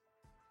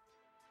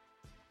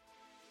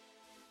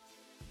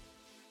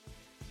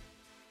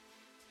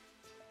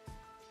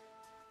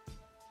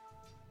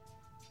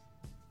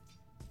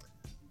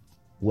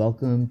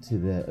Welcome to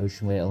the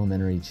Ocean Way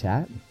Elementary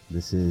Chat.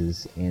 This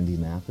is Andy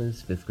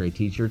Mathis, 5th grade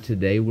teacher.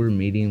 Today we're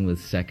meeting with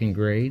 2nd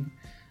grade.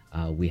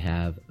 We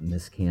have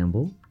Miss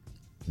Campbell,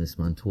 Miss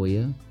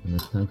Montoya, and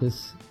Miss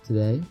Kunkus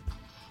today.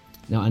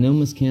 Now I know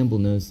Miss Campbell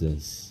knows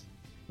this,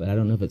 but I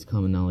don't know if it's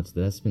common knowledge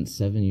that I spent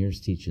 7 years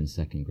teaching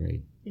 2nd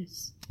grade.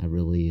 Yes. I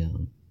really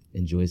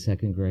enjoy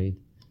 2nd grade.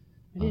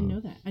 I didn't know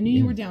that. I knew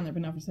you were down there,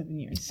 but not for 7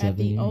 years. At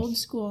the old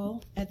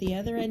school, at the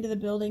other end of the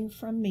building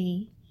from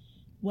me,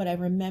 what I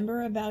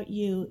remember about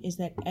you is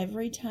that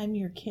every time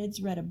your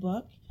kids read a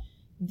book,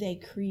 they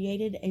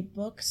created a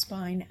book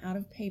spine out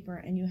of paper,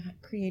 and you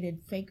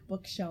created fake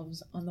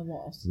bookshelves on the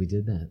walls. We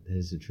did that. That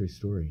is a true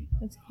story.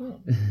 That's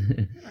cool.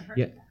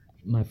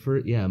 My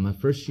first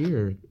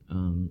year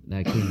that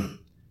I came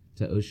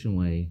to Ocean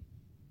Way,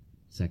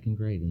 2nd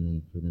grade, and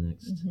then for the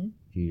next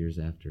few years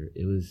after,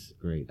 it was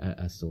great.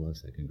 I still love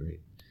 2nd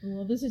grade.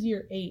 Well, this is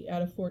year 8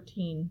 out of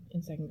 14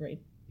 in 2nd grade.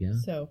 Yeah.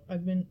 So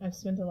I've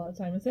spent a lot of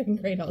time in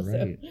 2nd grade also.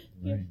 Right.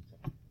 Yeah. Right.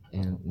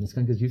 And Ms.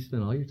 Kunkus, you've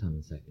spent all your time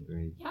in 2nd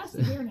grade. Yeah, it's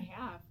a year and a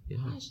half. Yeah.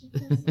 Gosh,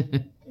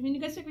 you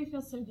guys make me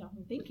feel so young.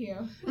 Thank you.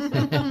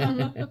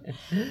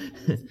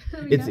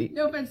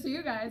 No offense to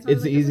you guys.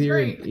 It's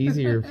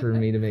easier for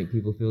me to make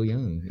people feel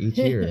young each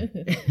year.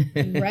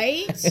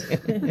 Right?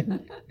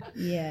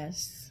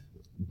 Yes.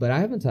 But I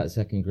haven't taught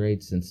 2nd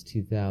grade since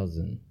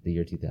 2000, the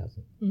year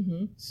 2000.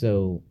 Mm-hmm.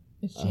 So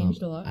it's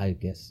changed a lot. I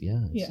guess,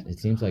 it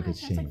seems like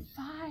it's changed. Like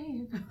 5.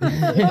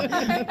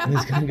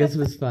 Miss Kunkus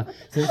was 5.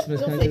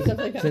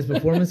 Since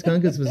before Miss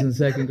Kunkus was in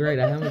 2nd grade,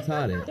 I haven't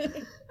taught it. I'm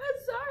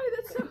sorry,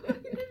 that's so funny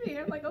to me.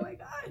 I'm like, oh my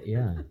God.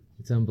 Yeah,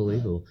 it's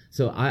unbelievable.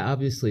 So I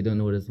obviously don't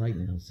know what it's like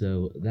now.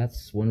 So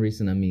that's one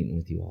reason I'm meeting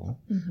with you all.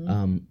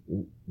 Mm-hmm.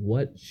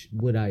 What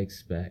would I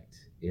expect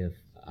if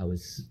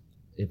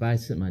I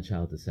sent my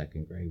child to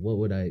 2nd grade? What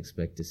would I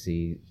expect to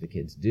see the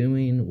kids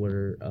doing? What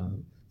are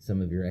some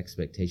of your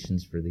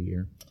expectations for the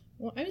year?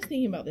 Well, I was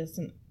thinking about this,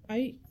 and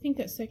I think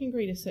that 2nd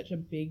grade is such a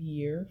big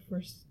year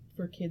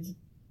for kids,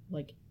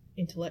 like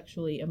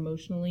intellectually,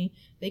 emotionally.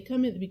 They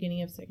come at the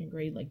beginning of 2nd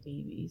grade like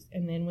babies,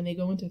 and then when they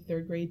go into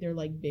 3rd grade, they're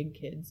like big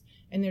kids.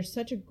 And there's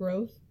such a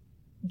growth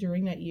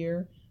during that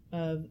year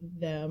of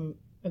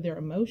their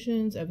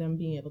emotions, of them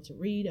being able to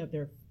read, of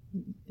their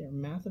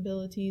math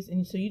abilities,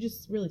 and so you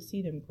just really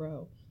see them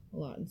grow a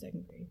lot in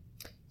 2nd grade.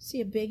 See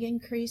a big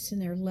increase in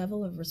their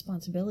level of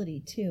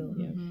responsibility too.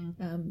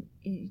 Yeah.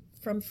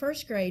 From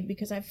 1st grade,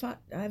 because I've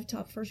taught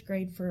 1st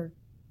grade for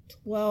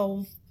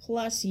 12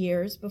 plus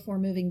years before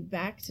moving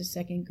back to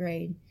 2nd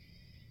grade.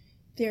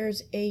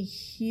 There's a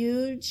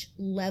huge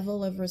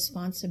level of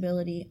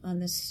responsibility on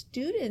the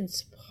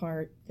students'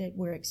 part that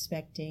we're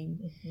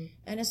expecting,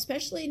 and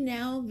especially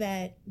now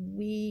that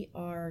we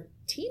are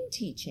team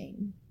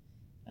teaching.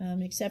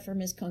 Except for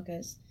Ms.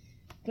 Kunkus,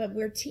 but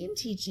we're team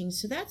teaching,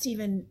 so that's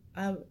even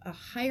a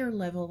higher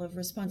level of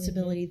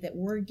responsibility that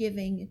we're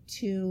giving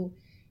to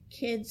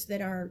kids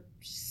that are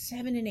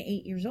 7 and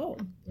 8 years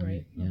old,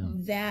 right? Yeah.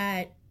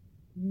 That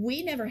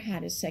we never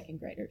had as 2nd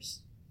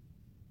graders,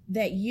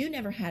 that you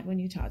never had when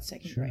you taught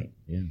 2nd grade.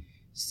 Yeah.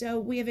 So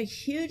we have a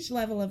huge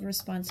level of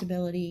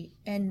responsibility,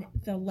 and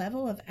the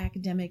level of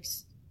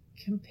academics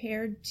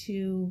compared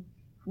to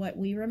what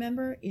we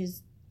remember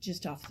is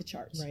just off the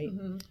charts. Right.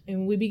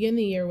 And we begin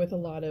the year with a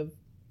lot of,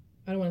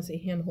 I don't want to say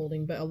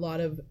hand-holding, but a lot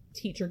of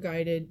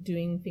teacher-guided,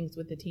 doing things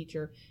with the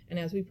teacher. And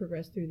as we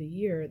progress through the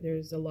year,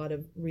 there's a lot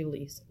of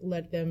release.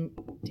 Let them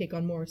take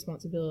on more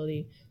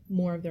responsibility,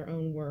 more of their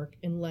own work,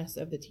 and less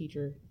of the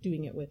teacher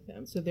doing it with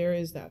them. So there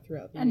is that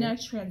throughout the year. And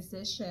that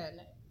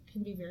transition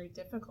can be very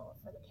difficult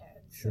for the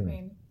kids. Sure. I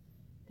mean,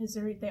 because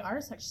they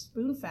are such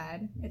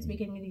spoon-fed. It's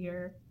beginning of the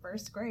year,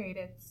 1st grade.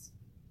 It's,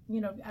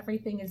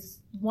 everything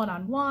is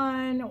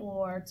one-on-one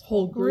or it's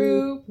whole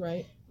group.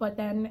 Right. But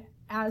then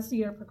as the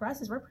year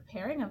progresses, we're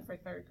preparing them for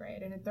 3rd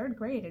grade. And in 3rd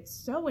grade, it's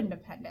so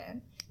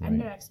independent. Right. And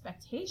their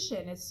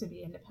expectation is to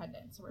be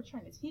independent. So we're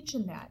trying to teach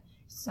them that.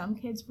 Some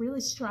kids really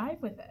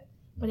strive with it.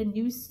 But then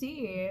you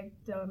see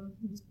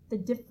the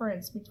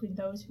difference between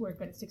those who are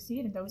going to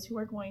succeed and those who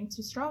are going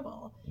to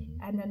struggle.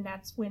 And then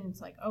that's when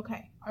it's like,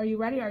 okay, are you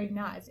ready? Are you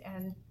not?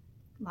 And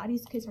a lot of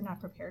these kids are not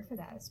prepared for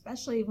that,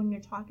 especially when you're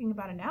talking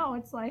about it now.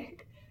 It's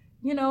like,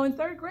 in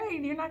 3rd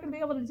grade, you're not going to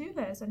be able to do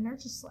this. And they're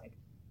just like,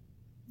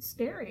 it's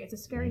scary. It's a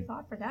scary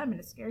thought for them, and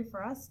it's scary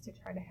for us to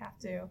try to have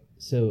to.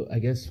 So I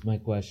guess my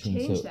question,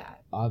 change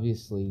that.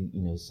 Obviously,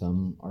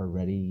 some are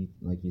ready,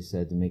 like you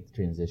said, to make the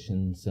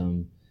transition.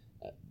 Some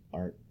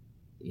are,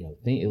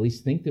 at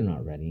least think they're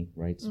not ready,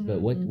 right?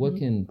 But what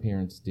can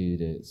parents do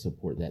to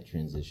support that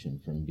transition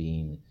from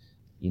being,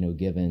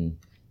 given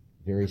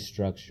very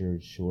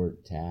structured,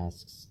 short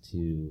tasks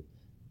to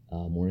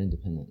more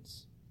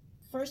independence?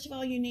 First of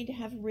all, you need to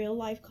have real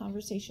life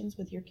conversations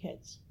with your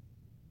kids.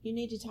 You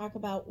need to talk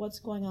about what's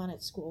going on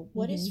at school.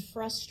 What is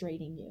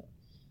frustrating you?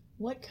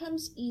 What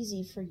comes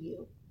easy for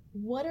you?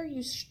 What are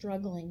you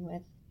struggling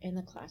with in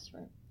the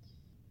classroom?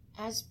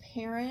 As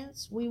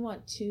parents, we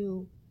want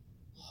to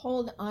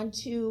hold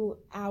onto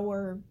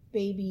our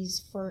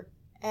babies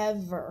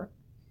forever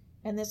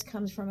and this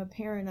comes from a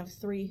parent of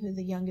 3 who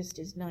the youngest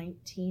is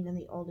 19 and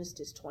the oldest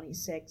is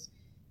 26,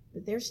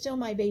 but they're still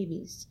my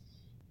babies.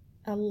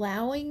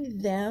 Allowing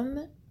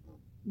them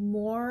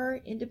more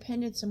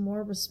independence and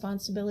more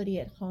responsibility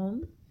at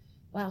home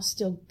while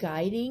still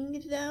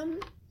guiding them,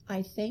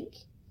 I think,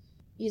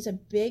 is a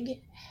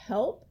big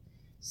help.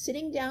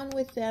 Sitting down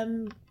with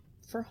them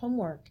for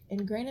homework,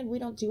 and granted we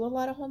don't do a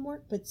lot of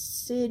homework, but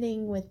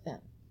sitting with them,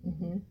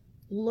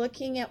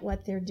 looking at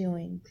what they're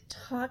doing,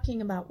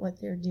 talking about what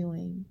they're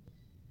doing.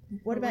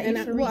 What about you for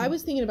reading? Well, I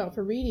was thinking about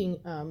for reading,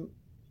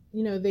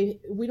 we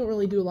don't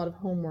really do a lot of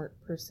homework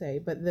per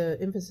se, but the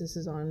emphasis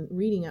is on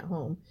reading at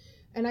home.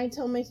 And I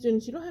tell my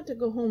students, you don't have to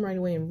go home right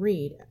away and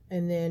read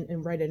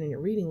and write it in your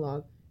reading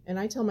log. And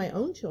I tell my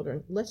own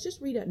children, let's just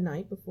read at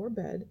night before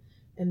bed,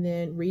 and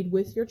then read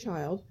with your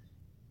child,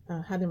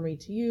 have them read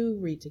to you,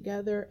 read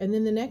together, and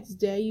then the next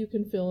day you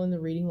can fill in the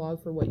reading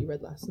log for what you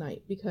read last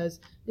night, because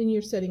then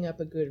you're setting up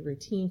a good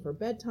routine for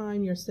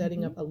bedtime, you're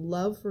setting up a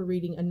love for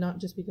reading, and not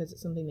just because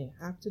it's something they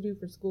have to do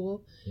for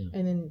school,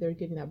 and then they're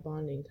getting that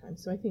bonding time.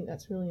 So I think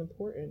that's really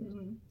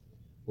important.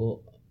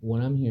 Well,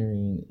 what I'm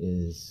hearing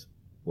is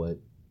what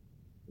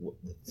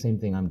the same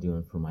thing I'm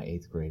doing for my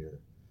 8th grader,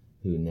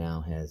 who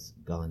now has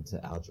gone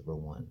to Algebra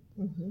 1,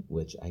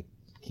 which I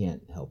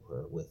can't help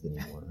her with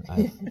anymore.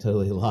 I've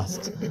totally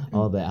lost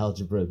all the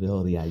algebra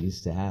ability I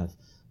used to have.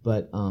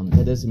 But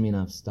that doesn't mean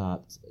I've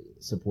stopped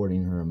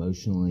supporting her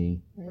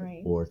emotionally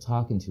or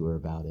talking to her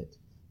about it.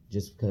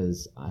 Just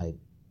because I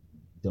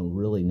don't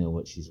really know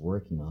what she's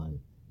working on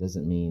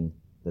doesn't mean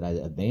that I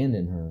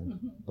abandon her.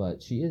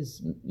 But she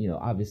is,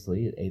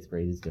 obviously 8th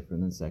grade is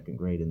different than 2nd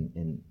grade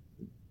and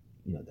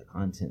the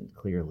content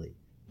clearly.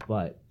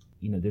 But,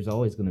 there's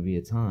always going to be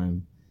a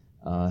time,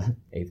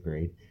 8th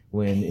grade,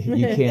 when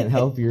you can't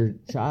help your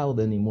child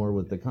anymore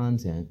with the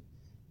content.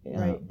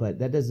 But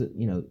that doesn't,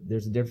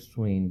 there's a difference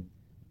between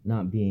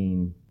not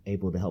being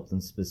able to help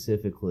them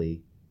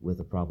specifically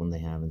with a problem they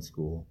have in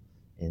school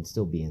and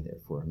still being there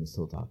for them and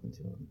still talking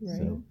to them.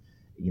 So,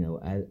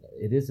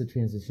 it is a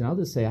transition. I'll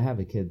just say I have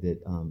a kid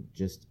that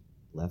just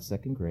left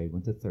 2nd grade,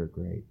 went to 3rd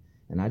grade,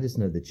 and I just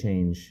know the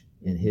change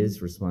in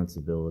his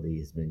responsibility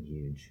has been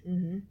huge.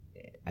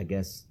 I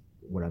guess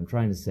what I'm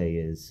trying to say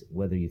is,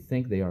 whether you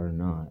think they are or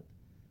not,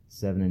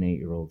 7 and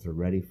 8-year-olds are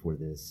ready for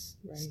this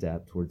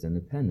step towards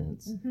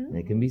independence. And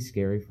it can be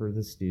scary for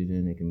the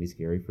student, it can be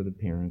scary for the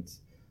parents,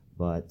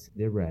 but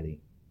they're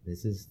ready.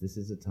 This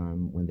is a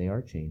time when they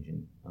are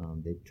changing.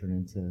 They turn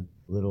into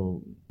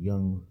little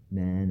young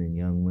men and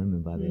young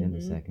women by the end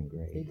of 2nd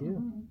grade. They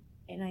do.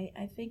 And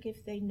I think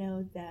if they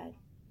know that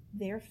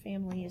their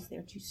family is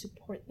there to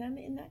support them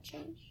in that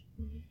change,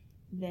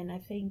 then I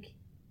think,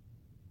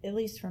 at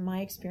least from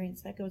my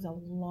experience, that goes a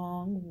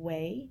long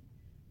way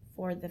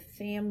for the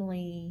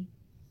family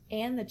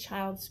and the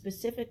child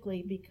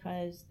specifically,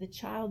 because the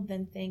child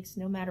then thinks,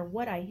 no matter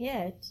what I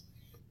hit,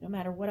 no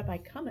matter what I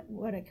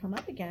come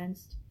up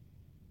against,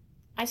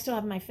 I still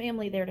have my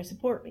family there to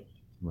support me.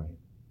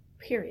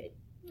 Period.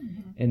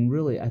 And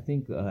really, I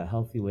think a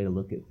healthy way to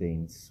look at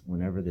things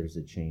whenever there's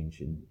a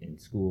change in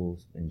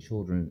schools and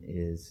children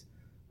is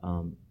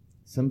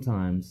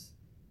sometimes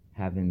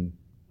having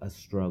a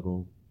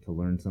struggle to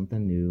learn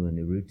something new, a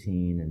new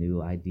routine, a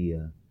new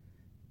idea,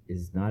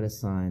 is not a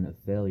sign of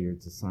failure,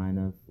 it's a sign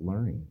of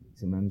learning.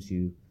 Sometimes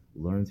you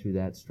learn through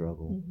that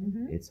struggle.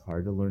 It's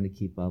hard to learn to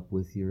keep up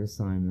with your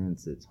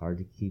assignments. It's hard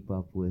to keep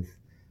up with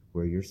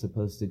where you're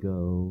supposed to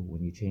go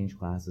when you change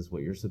classes,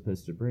 what you're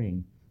supposed to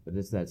bring. But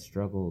it's that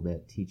struggle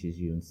that teaches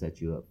you and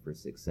sets you up for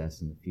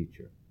success in the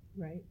future.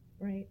 Right.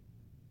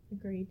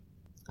 Agreed.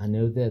 I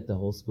know that the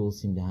whole school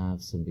seemed to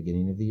have some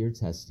beginning of the year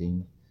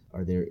testing.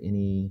 Are there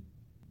any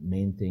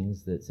main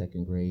things that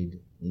 2nd grade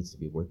needs to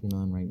be working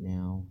on right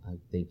now? I'm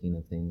thinking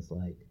of things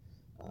like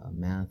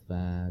math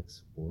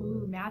facts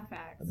or math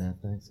facts.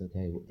 Math facts,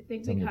 okay. I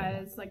think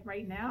because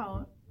right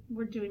now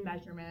we're doing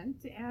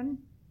measurement and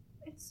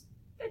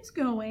it's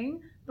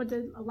going, but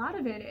a lot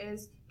of it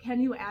is,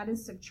 can you add and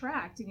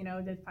subtract?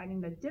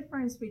 Finding the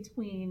difference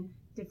between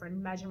different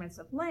measurements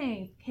of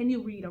length. Can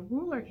you read a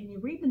ruler? Can you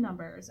read the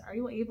numbers? Are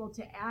you able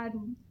to add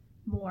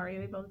more? Are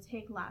you able to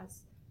take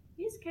less?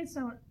 These kids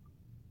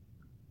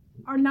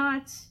are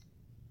not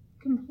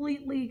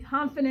completely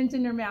confident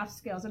in their math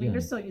skills.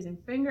 They're still using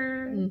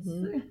fingers,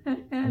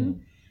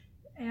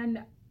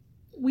 and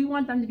we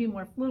want them to be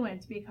more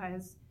fluent,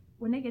 because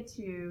when they get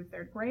to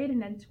 3rd grade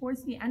and then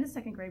towards the end of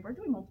 2nd grade, we're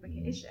doing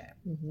multiplication,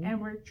 and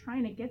we're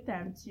trying to get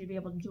them to be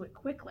able to do it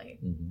quickly.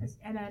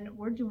 And then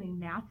we're doing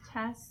math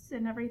tests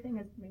and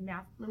everything,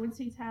 math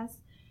fluency tests,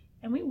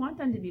 and we want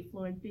them to be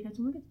fluent, because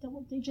when we get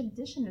double-digit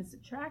addition and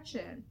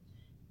subtraction,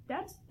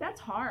 that's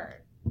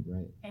hard.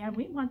 And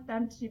we want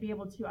them to be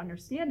able to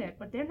understand it,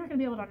 but they're not going to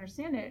be able to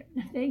understand it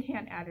if they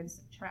can't add and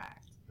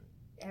subtract.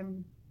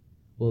 And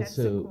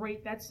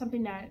that's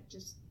something that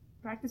just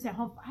practice at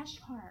home.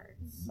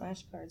 Flashcards.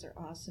 Flashcards are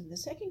awesome. The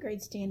 2nd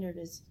grade standard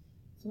is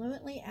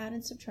fluently add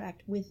and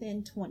subtract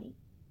within 20.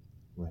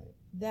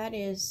 That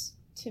is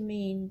to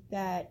mean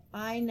that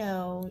I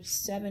know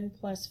 7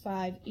 plus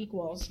 5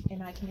 equals,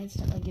 and I can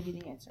instantly give you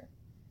the answer.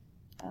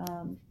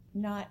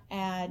 not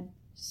add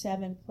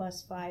 7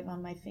 plus 5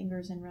 on my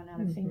fingers and run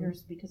out of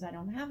fingers because I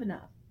don't have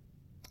enough.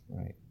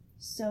 Right.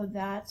 So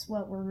that's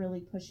what we're really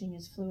pushing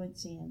is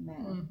fluency in math.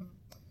 Mm-hmm.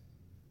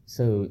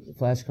 So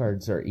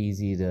flashcards are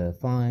easy to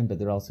find, but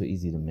they're also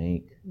easy to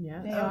make.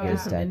 Yeah. They Oh, are. yeah,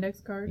 some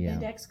index cards. Yeah.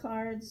 Index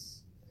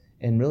cards.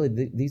 And really,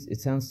 these, it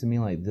sounds to me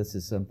like this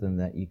is something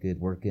that you could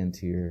work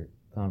into your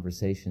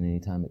conversation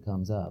anytime it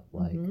comes up.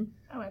 Like,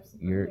 Oh,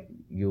 absolutely.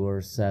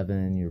 you're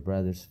 7, your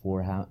brother's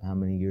 4. How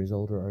many years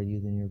older are you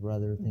than your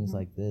brother? Things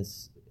like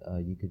this.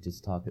 You could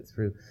just talk it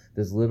through.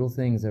 Those little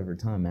things over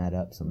time add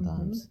up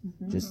sometimes.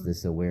 Just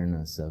this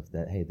awareness of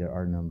that, hey, there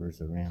are numbers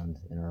around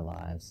in our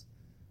lives.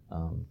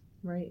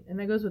 Right, and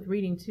that goes with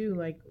reading too,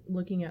 like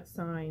looking at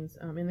signs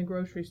in the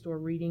grocery store,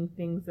 reading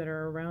things that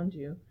are around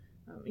you.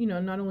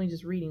 Not only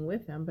just reading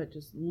with them, but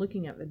just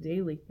looking at the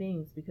daily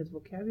things, because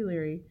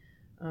vocabulary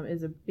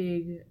is a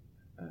big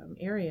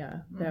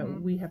area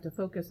that we have to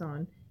focus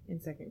on in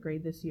 2nd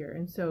grade this year.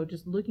 And so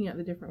just looking at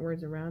the different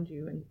words around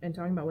you and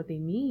talking about what they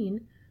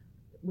mean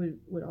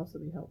would also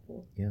be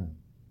helpful. Yeah.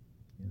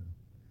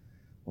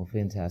 Well,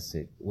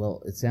 fantastic.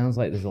 Well, it sounds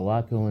like there's a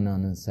lot going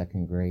on in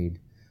 2nd grade.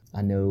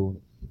 I know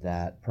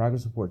that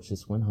progress reports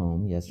just went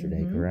home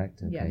yesterday,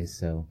 correct? Okay, yes.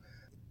 So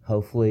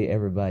hopefully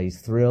everybody's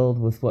thrilled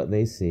with what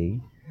they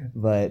see.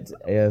 But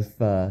if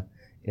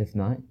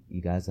not,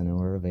 you guys I know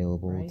are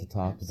available to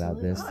talk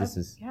about this. This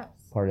is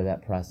part of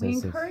that process. We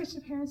encourage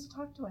the parents to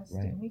talk to us,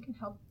 Right. and we can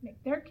help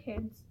make their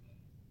kids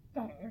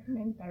better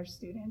and better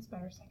students,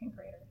 better 2nd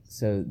graders.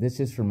 So this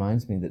just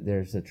reminds me that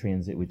there's a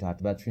transit. We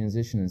talked about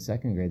transition in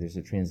 2nd grade. There's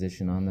a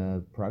transition on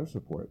the progress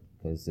report,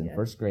 because in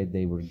 1st grade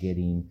they were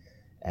getting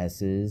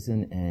S's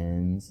and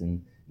N's,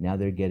 and now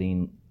they're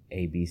getting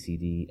A, B, C,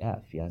 D,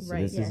 F. Yeah, so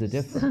Right. this is a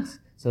difference.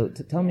 So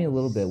tell me a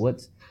little bit.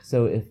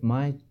 So if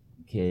my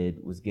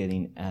kid was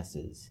getting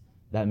S's,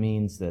 that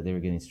means that they were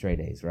getting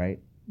straight A's,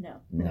 right?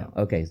 No.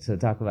 Okay, so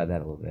talk about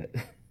that a little bit.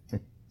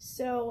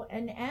 So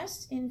an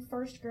S in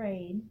 1st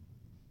grade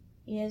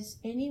is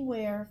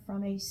anywhere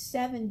from a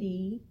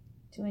 70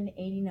 to an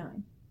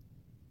 89.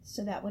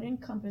 So that would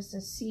encompass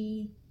a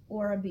C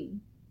or a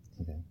B.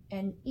 Okay.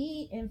 An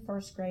E in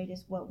 1st grade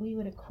is what we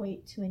would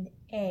equate to an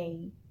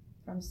A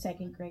from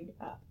 2nd grade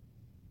up.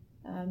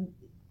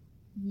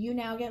 You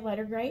now get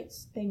letter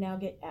grades. They now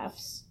get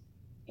Fs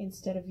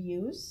instead of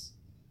U's,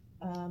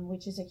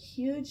 which is a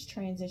huge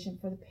transition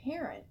for the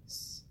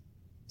parents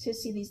to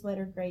see these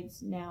letter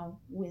grades now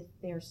with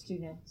their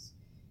students.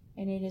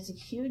 And it is a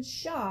huge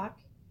shock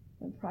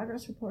when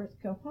progress reports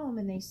go home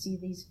and they see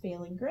these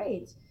failing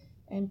grades.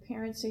 And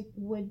parents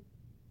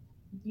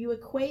you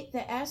equate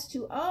the S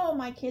to, oh,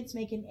 my kid's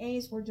making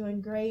A's, we're doing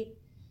great.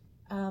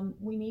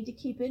 We need to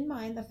keep in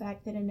mind the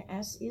fact that an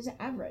S is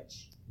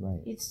average.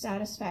 Right. It's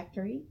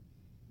satisfactory.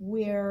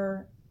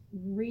 We're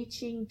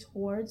reaching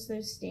towards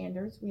those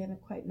standards. We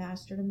haven't quite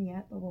mastered them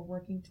yet, but we're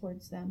working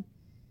towards them.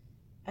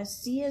 A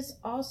C is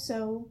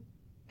also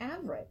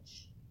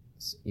average.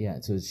 Yeah,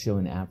 so it's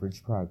showing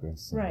average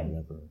progress in Right.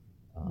 whatever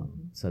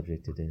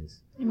subject it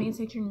is. It means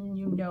that you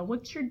know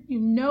what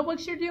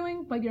you're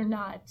doing, but you're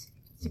not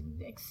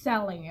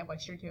excelling at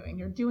what you're doing.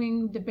 You're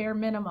doing the bare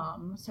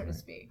minimum, so to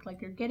speak.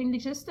 Like you're getting the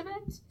gist of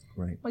it,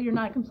 Right. but you're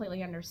not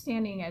completely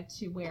understanding it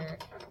to where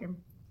you're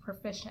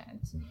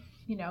proficient.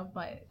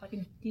 But like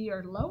a D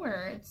or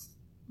lower, it's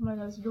one of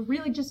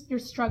those you're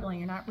struggling.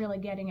 You're not really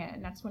getting it,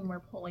 and that's when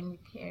we're pulling the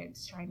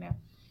kids, trying to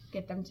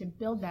get them to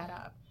build that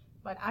up.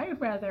 But I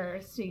would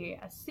rather see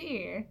a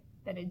C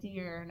than a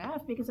D or an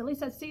F, because at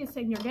least that C is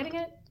saying you're getting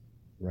it.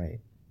 Right.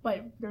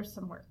 But there's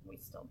some work we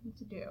still need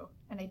to do,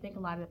 and I think a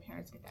lot of the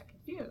parents get that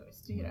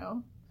confused.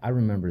 I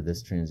remember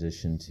this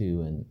transition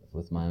too, and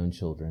with my own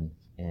children,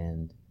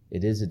 and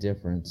it is a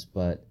difference.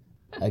 But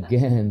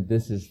again,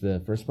 this is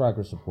the first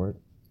progress report.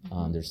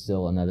 There's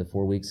still another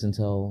 4 weeks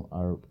until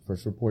our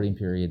first reporting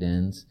period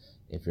ends.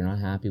 If you're not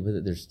happy with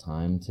it, there's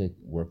time to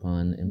work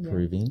on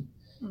improving,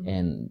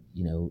 and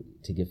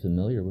to get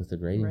familiar with the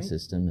grading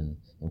system and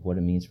what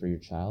it means for your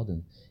child.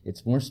 And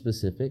it's more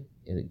specific.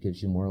 It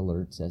gives you more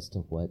alerts as to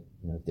what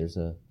if there's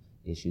a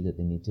issue that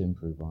they need to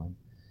improve on.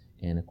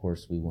 And of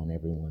course, we want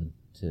everyone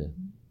to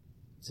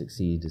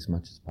succeed as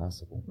much as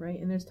possible. Right,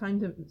 and there's time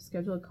to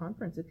schedule a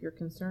conference if you're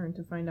concerned,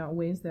 to find out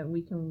ways that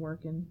we can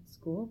work in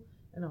school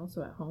and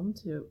also at home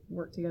to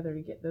work together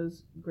to get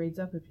those grades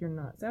up if you're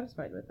not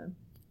satisfied with them.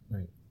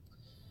 Right.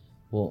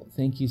 Well,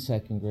 thank you,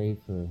 2nd grade,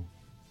 for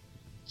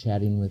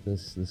chatting with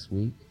us this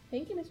week.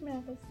 Thank you, Mr.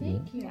 Mathis.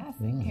 Thank you. Yes,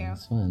 thank you.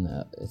 It's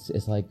fun.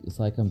 It's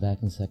like I'm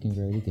back in 2nd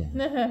grade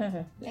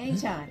again.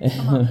 Anytime.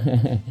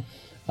 Come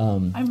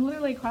on. I'm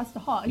literally across the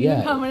hall. You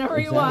can come whenever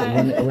you want.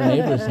 We're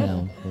neighbors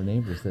now. We're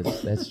neighbors.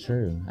 That's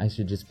true. I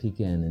should just peek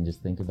in and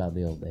just think about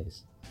the old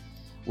days.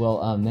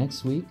 Well,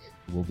 next week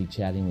we'll be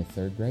chatting with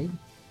 3rd grade.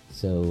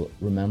 So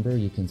remember,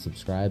 you can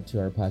subscribe to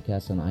our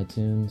podcast on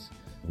iTunes.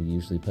 We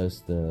usually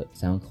post the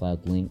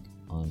SoundCloud link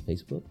on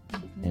Facebook,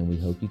 and we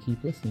hope you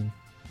keep listening.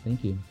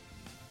 Thank you.